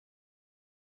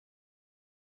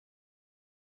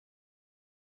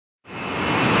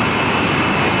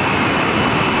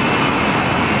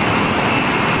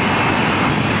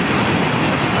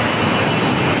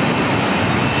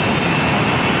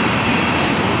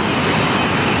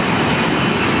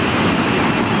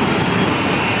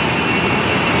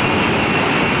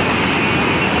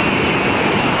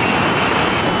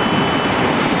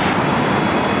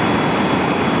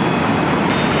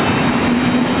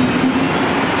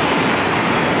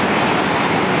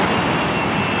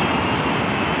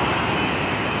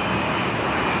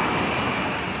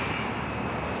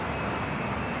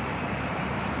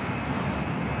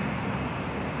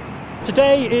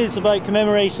Today is about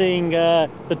commemorating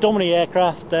the Dominie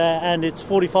aircraft and its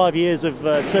 45 years of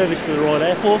service to the Royal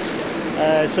Air Force.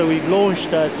 So we've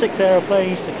launched 6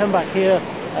 aeroplanes to come back here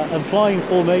and fly in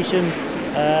formation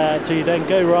to then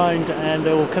go round, and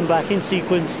they will come back in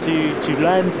sequence to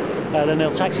land. Then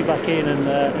they'll taxi back in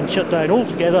and shut down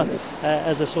altogether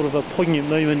as a sort of a poignant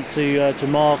moment to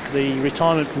mark the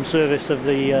retirement from service of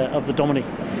the Dominie.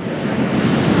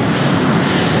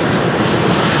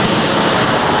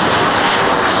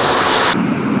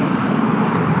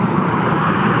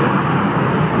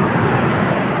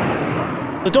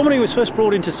 The Dominie was first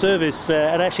brought into service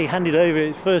and actually handed over.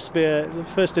 It first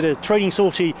did a training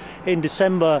sortie in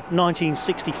December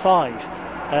 1965.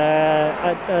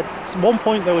 At one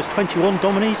point there was 21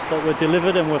 Dominies that were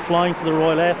delivered and were flying for the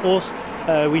Royal Air Force.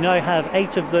 We now have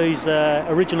 8 of those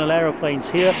original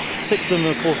aeroplanes here. 6 of them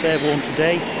are of course airborne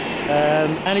today.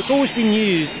 And it's always been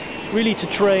used really to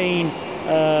train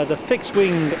the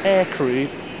fixed-wing aircrew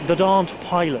that aren't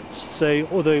pilots. So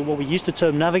although what we used to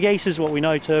term navigators, what we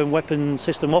now term weapon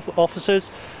system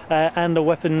officers and the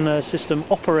weapon system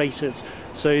operators.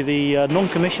 So the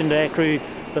non-commissioned aircrew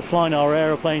that fly in our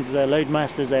aeroplanes, are load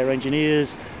masters, air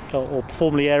engineers, or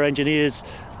formerly air engineers,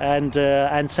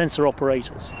 and sensor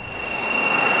operators.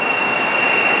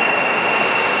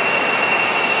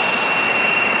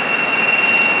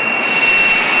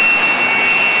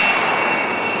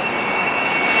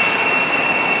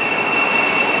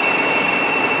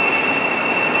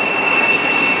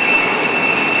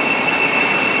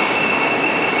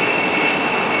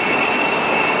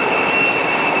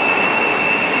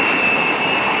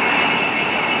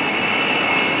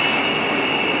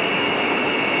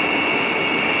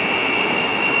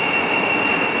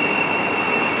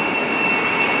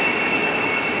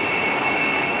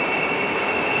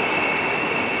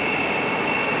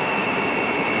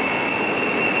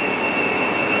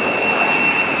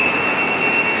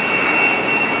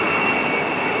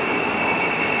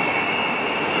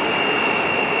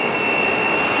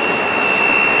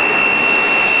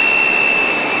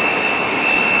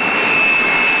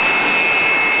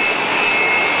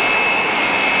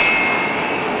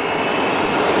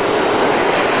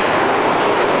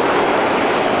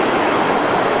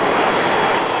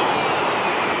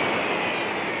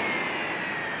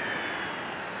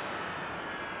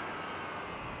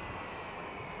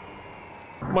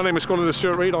 My name is Squadron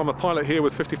Stuart Reid. I'm a pilot here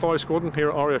with 55 Squadron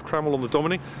here at RAF Cranwell on the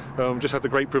Dominie. Just had the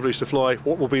great privilege to fly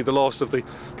what will be the last of the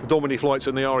Dominie flights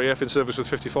in the RAF in service with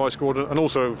 55 Squadron, and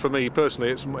also for me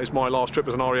personally it's my last trip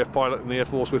as an RAF pilot in the Air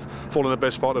Force, with following the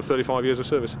best part of 35 years of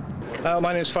service.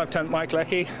 My name is Flight Lieutenant Mike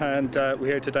Leckie, and we're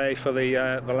here today for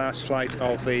the last flight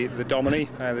of the Dominie.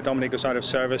 The Dominie goes out of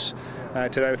service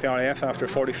today with the RAF after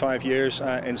 45 years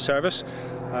in service.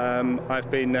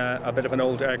 I've been a bit of an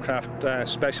old aircraft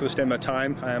specialist in my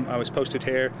time. I was posted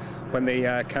here when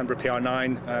the Canberra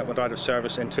PR9 went out of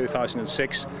service in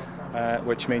 2006,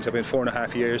 which means I've been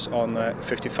 4.5 years on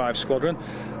 55 Squadron.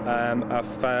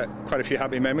 I've quite a few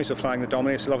happy memories of flying the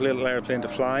Dominie. It's a lovely little airplane to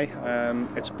fly.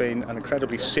 It's been an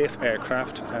incredibly safe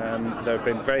aircraft. There have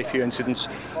been very few incidents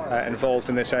involved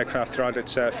in this aircraft throughout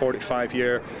its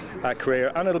 45-year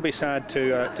career, and it'll be sad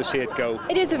to see it go.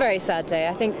 It is a very sad day.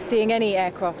 I think seeing any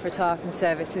aircraft retire from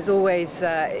service is always,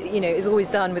 is always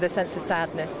done with a sense of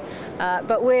sadness.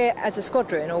 But we as a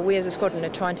squadron are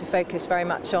trying to focus very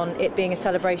much on it being a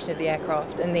celebration of the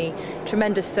aircraft and the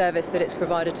tremendous service that it's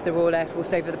provided to the Royal Air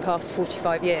Force over the past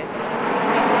 45 years.